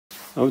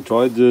I've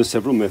tried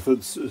several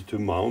methods to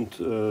mount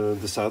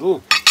the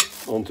saddle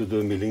onto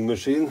the milling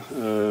machine.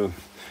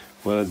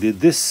 When I did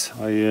this,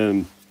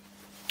 I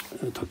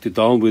tucked it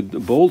down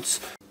with bolts.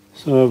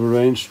 So I've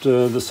arranged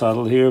the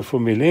saddle here for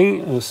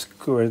milling,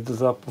 squared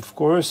it up of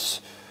course,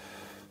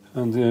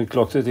 and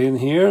clocked it in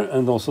here,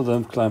 and also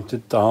then clamped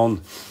it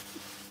down.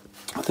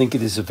 I think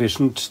it is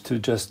sufficient to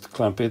just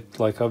clamp it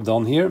like I've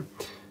done here.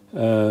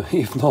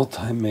 If not,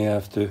 I may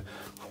have to,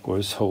 of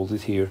course, hold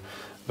it here.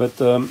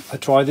 But I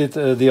tried it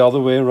the other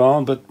way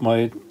around, but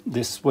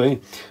this way,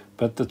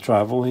 but the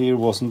travel here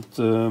wasn't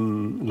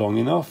long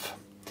enough.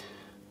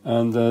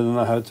 And then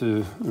I had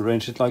to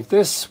arrange it like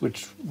this,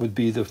 which would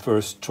be the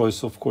first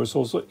choice, of course,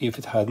 also, if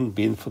it hadn't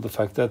been for the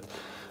fact that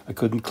I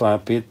couldn't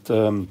clamp it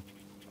in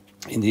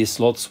these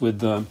slots with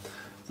the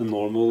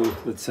normal,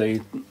 let's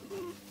say,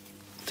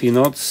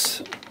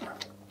 T-nuts,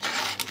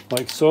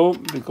 like so,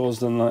 because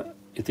then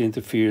it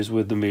interferes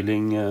with the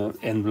milling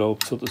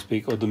envelope, so to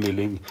speak, or the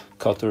milling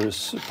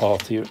cutter's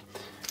path here.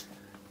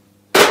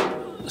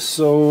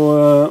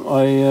 So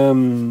I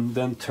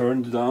then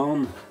turned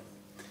down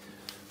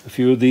a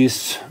few of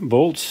these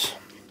bolts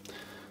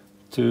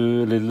to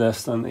a little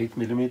less than 8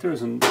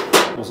 millimeters, and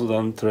also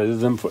then threaded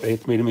them for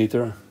 8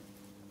 millimeter,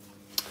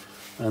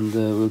 and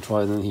we'll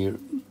try them here.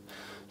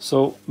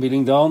 So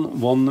milling down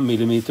 1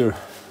 millimeter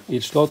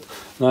each slot.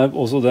 And I've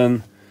also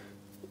then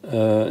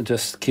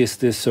just kissed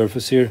this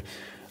surface here.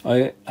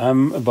 I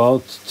am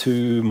about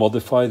to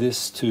modify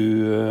this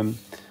to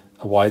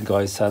a wide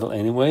guy saddle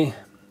anyway,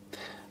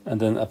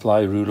 and then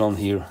apply Rulon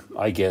here,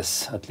 I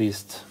guess, at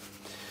least.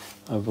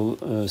 I will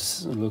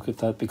look at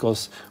that,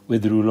 because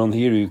with Rulon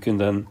here you can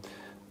then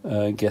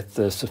get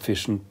the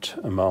sufficient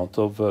amount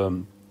of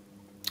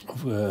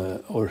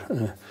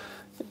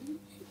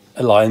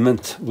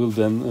alignment will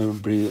then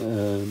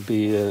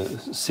be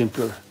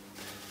simpler.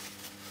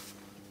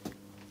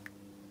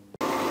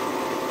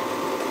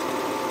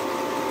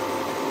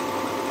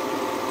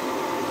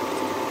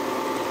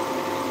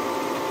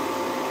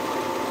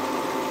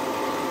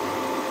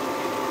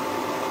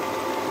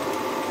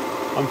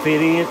 I'm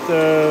feeding it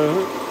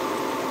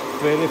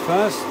fairly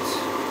fast.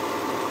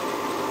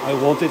 I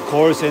want it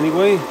coarse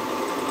anyway.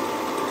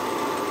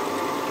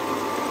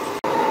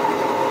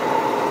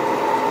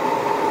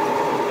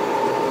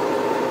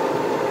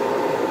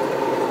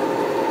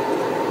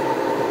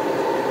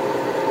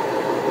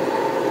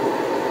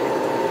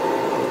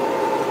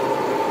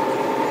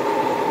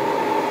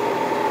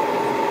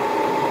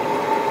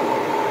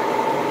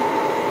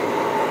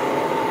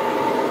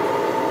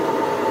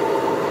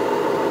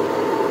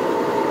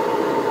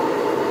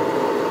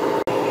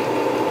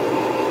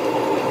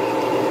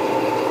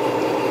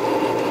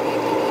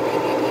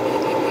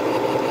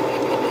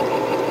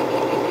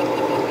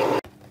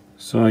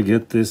 So I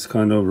get this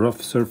kind of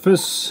rough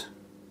surface,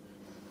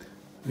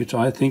 which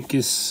I think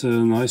is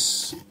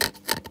nice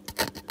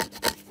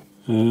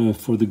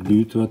for the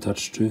glue to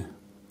attach to.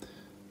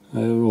 I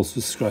will also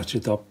scratch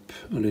it up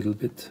a little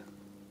bit.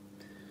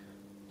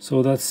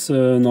 So that's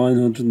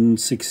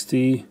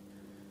 960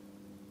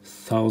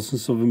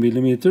 thousandths of a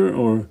millimeter,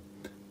 or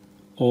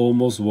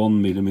almost 1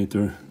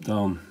 millimeter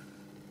down.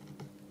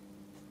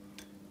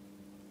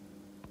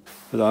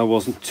 But I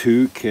wasn't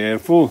too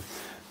careful.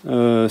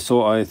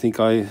 So I think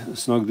I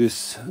snug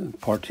this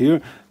part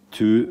here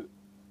too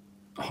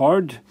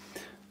hard,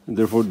 and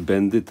therefore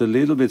bend it a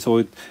little bit.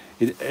 So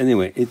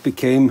anyway, it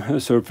became a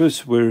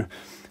surface where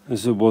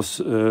there was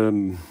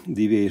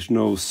deviation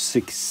of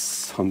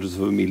 0.06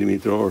 of a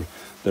millimeter, or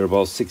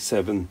thereabout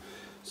 6-7.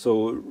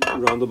 So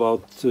around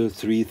about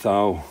 3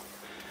 thou.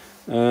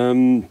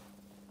 Then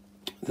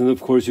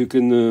of course you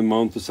can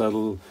mount the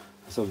saddle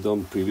as I've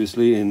done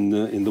previously in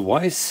the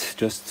vise.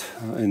 Just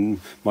in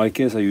my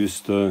case, I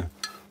used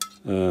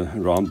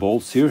round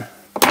bolts here,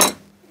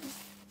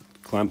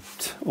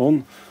 clamped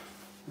on.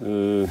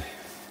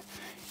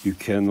 You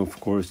can of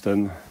course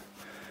then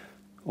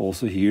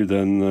also here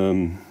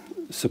then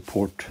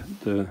support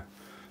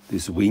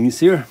these wings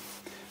here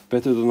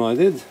better than I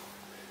did.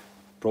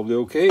 Probably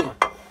okay.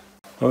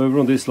 However,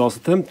 on this last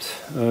attempt,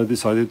 I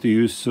decided to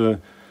use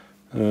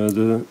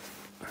the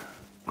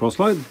cross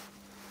slide.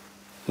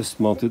 Just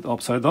mount it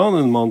upside down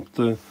and mount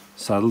the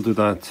saddle to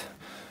that.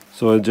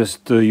 So I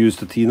just used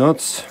the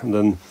T-nuts and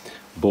then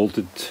bolt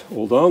it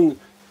all down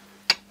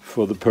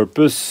for the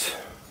purpose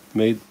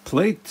made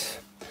plate,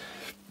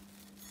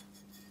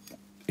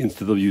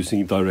 instead of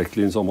using it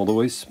directly in some other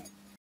ways.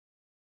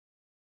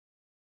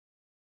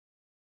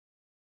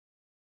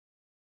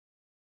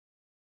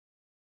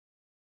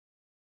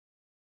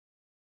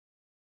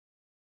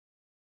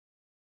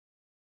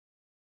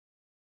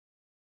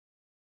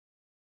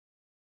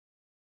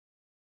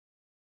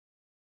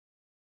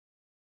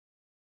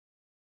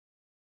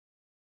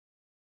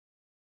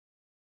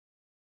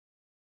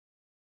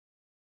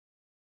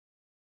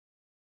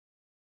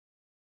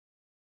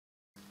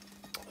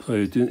 So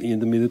in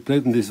the middle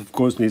plate, and this of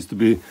course needs to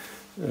be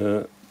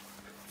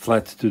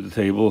flat to the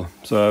table.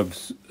 So I've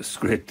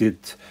scraped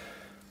it,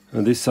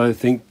 and this I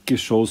think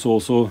shows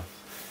also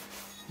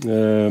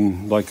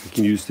like I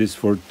can use this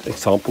for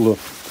example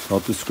how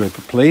to scrape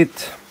a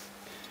plate.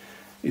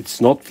 It's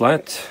not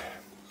flat,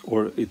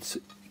 or it's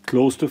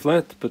close to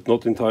flat, but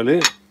not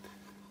entirely.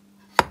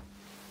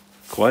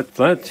 Quite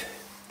flat,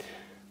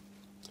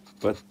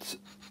 but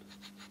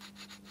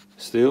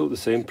still the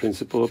same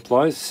principle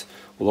applies.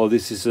 Although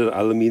this is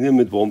aluminium,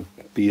 it won't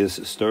be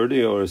as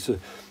sturdy or as,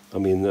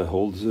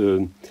 holds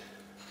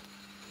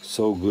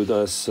so good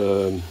as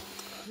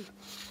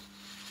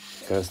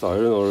cast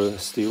iron or a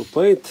steel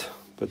plate.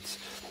 But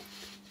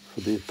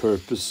for the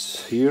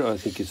purpose here, I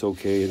think it's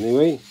okay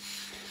anyway.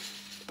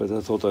 But I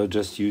thought I'd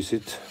just use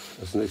it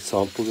as an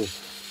example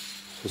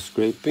for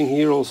scraping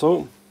here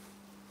also,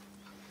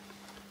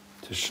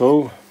 to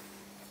show.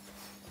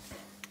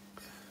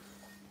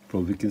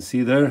 Probably can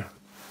see there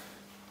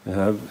I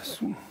have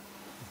a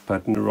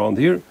pattern around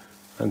here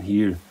and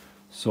here,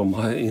 so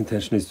my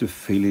intention is to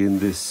fill in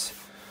this,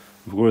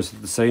 of course,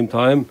 at the same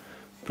time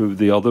prove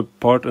the other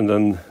part and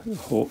then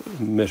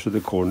measure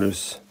the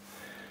corners.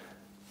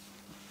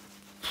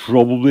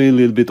 Probably a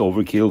little bit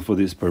overkill for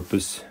this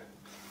purpose.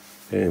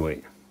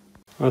 Anyway,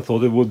 I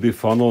thought it would be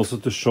fun also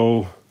to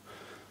show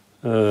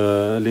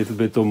a little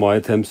bit of my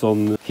attempts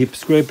on hip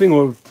scraping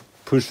or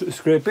push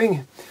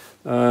scraping.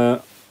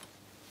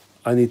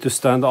 I need to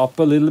stand up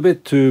a little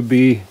bit to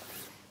be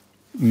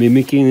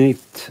mimicking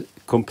it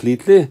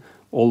completely,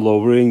 or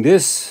lowering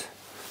this.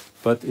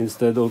 But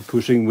instead of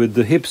pushing with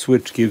the hips,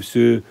 which gives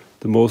you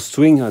the most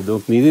swing, I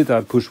don't need it.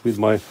 I push with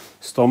my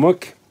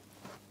stomach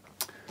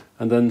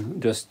and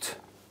then just,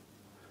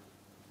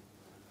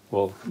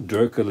 well,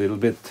 jerk a little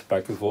bit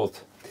back and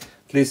forth.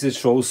 At least it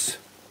shows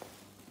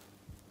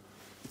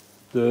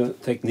the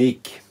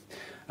technique.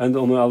 And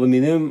on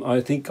aluminium, I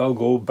think I'll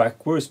go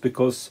backwards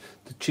because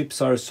the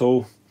chips are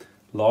so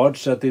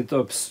large that it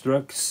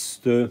obstructs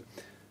the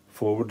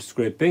forward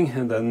scraping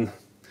and then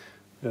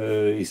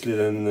easily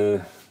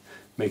then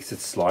makes it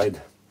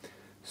slide.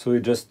 So you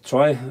just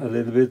try a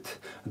little bit.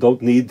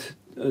 Don't need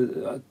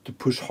to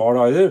push hard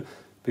either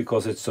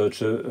because it's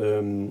such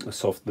a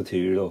soft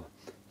material.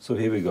 So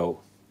here we go.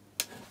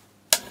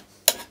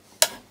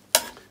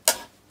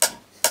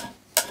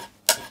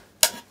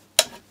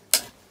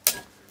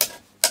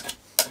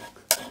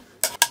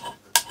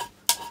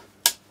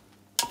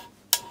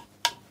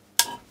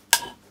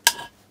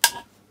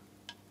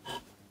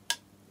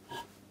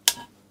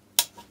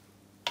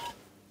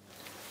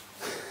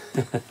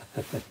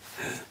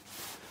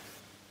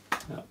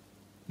 Yeah,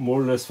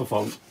 more or less for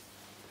fun,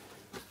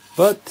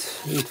 but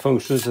it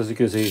functions, as you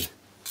can see.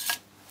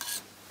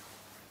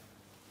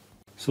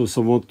 So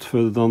somewhat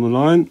further down the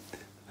line,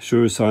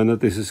 sure sign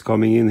that this is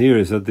coming in here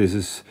is that this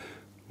is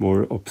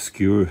more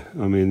obscure.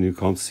 I mean, you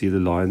can't see the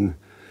line,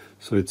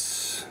 so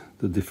it's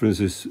the difference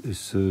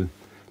is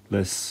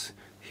less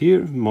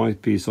here.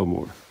 Might be some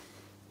more,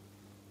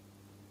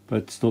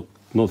 but it's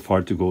not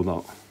far to go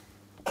now.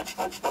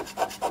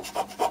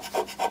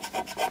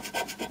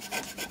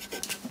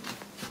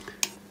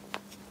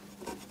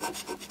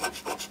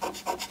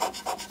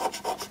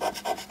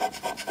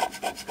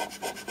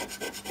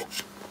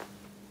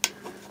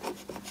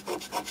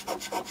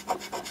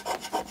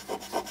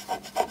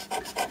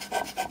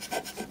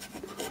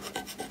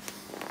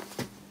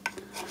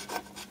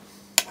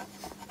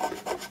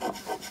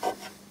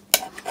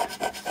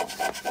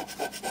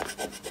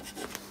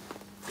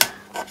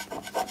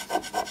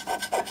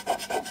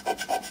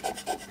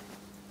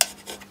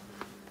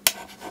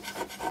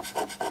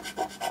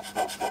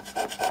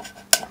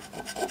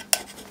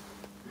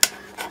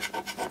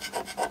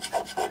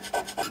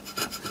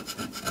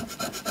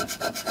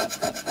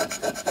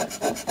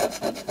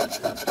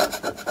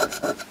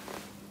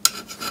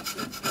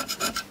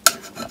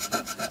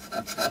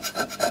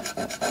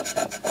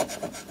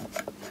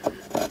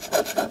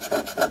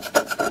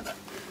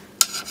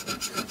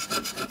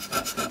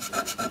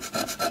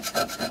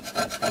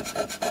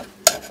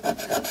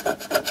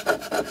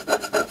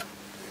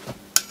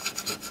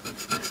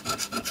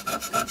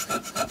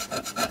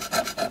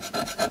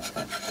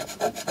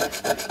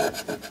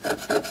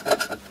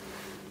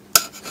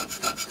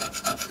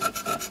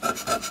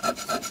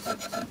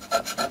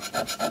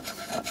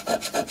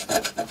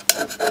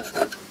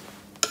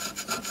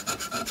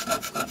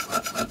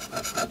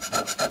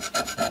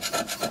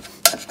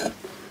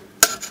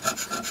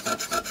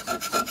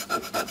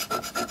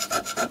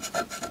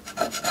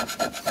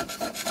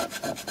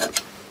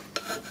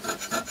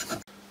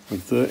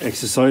 With the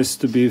exercise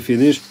to be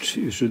finished,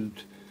 you should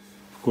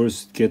of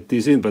course get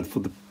these in, but for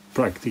the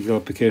practical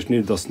application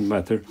it doesn't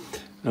matter.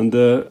 And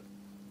the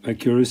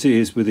accuracy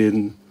is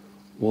within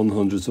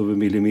 1/100th of a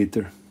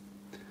millimeter,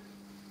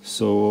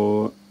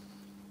 so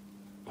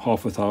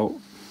half a thou,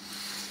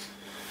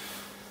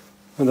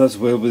 and that's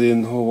well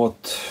within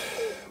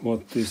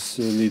what is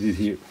needed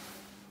here.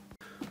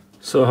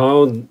 So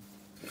how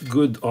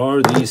good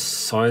are these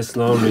sides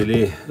now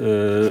really?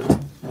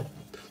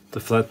 The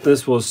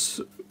flatness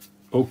was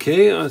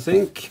okay, I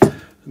think,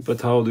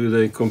 but how do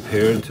they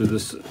compare to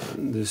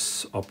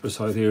this upper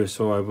side here?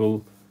 So I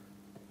will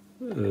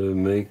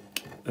make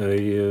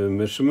a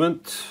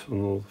measurement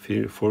on all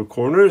four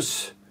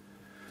corners.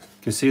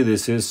 You can see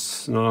this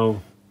is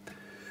now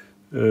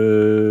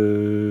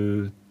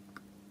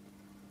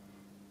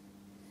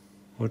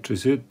what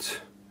is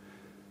it?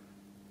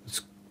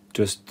 Let's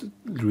just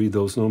read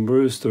those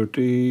numbers.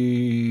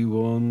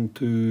 31,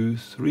 2,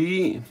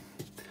 3,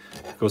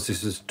 because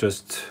this is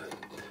just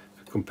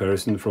a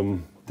comparison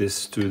from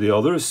this to the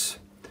others.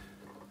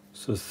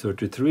 So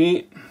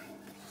 33,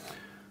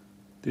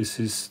 this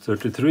is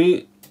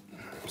 33,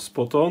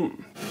 spot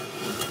on.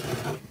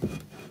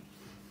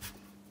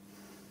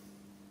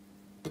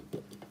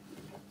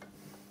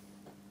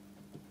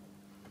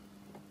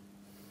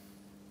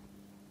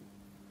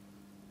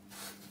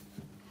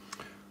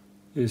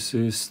 This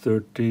is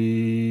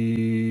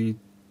 32.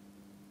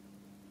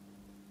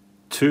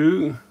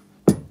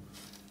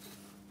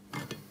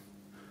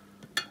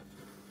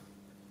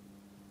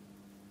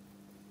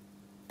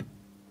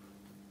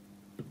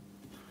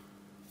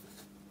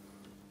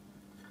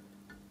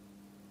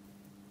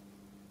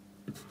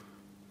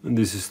 And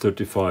this is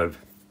 35.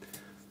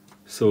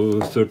 So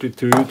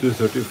 32 to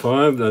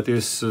 35, that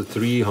is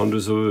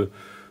 300ths of a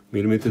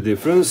millimeter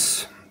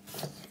difference.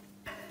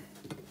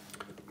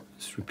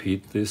 Let's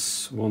repeat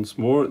this once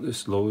more,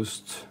 this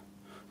lowest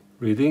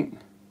reading.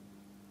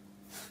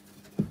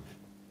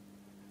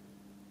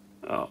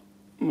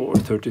 More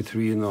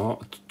 33 and a half,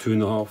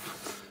 2.5.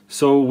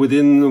 So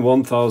within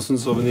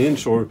 1/1000th of an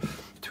inch, or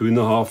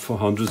 2.5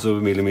 hundredths of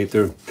a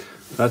millimeter.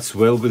 That's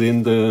well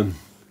within the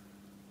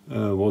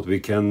what we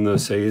can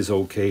say is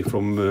okay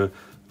from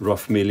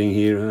rough milling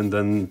here, and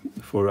then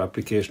for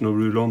application of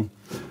Rulon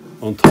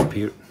on top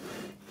here.